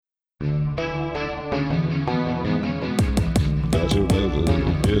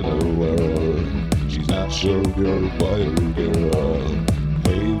show your wild girl.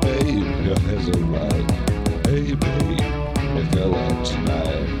 Hey babe, your hair's alright. Hey babe, you fell out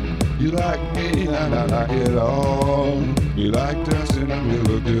tonight. You like me and I like it all. You like dancing and you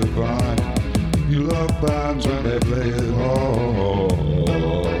look divine. You love bands when they play it all.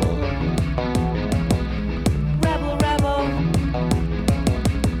 Rebel, rebel.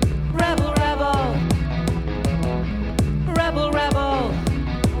 Rebel, rebel. Rebel, rebel.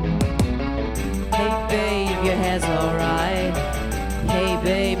 Hey babe, your hair's alright. Hey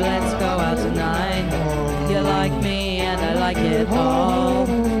babe, let's go out tonight. You like me and I like it all.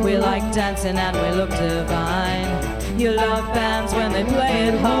 We like dancing and we look divine. You love bands when they play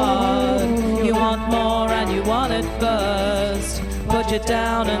it hard. You want more and you want it first. Put you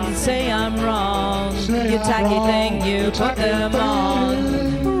down and say I'm wrong. You tacky thing, you put them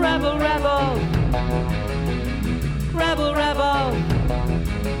on. Rebel, rebel. Rebel, rebel.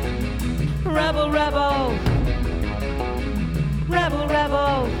 Rebel, rebel. Rebel, rebel. Rebel,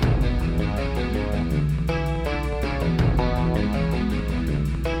 rebel.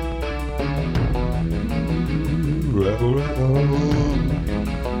 Rebel, rebel.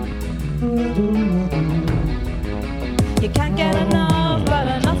 You can't get enough, but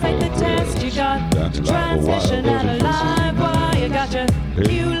enough ain't the test. You got transmission and a live wire. You got your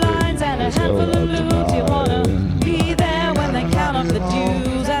few lines and a handful of loops. You wanna be there when they count up the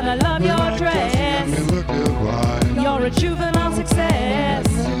dues. And I love your dress. You're a juvenile success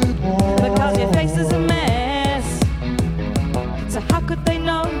because your face is a mess. So how could they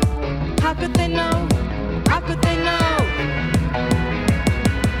know? How could they know? How could they know?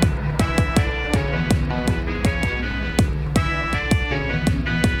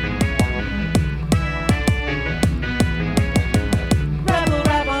 Rebel,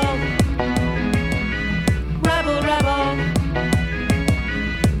 rebel. Rebel, rebel.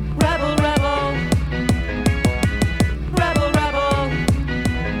 Rebel, rebel. Rebel, rebel.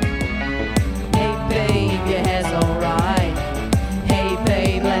 Hey babe, your hair's alright. Hey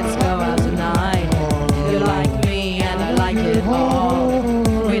babe, let's go out tonight. You like me and I like it all.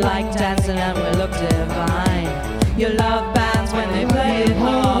 We like dancing and we look divine. You love bands when they play it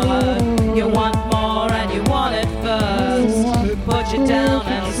hard. You want more and you want it first. Put you down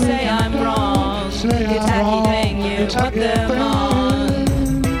and say I'm wrong. You tacky thing, you put them on.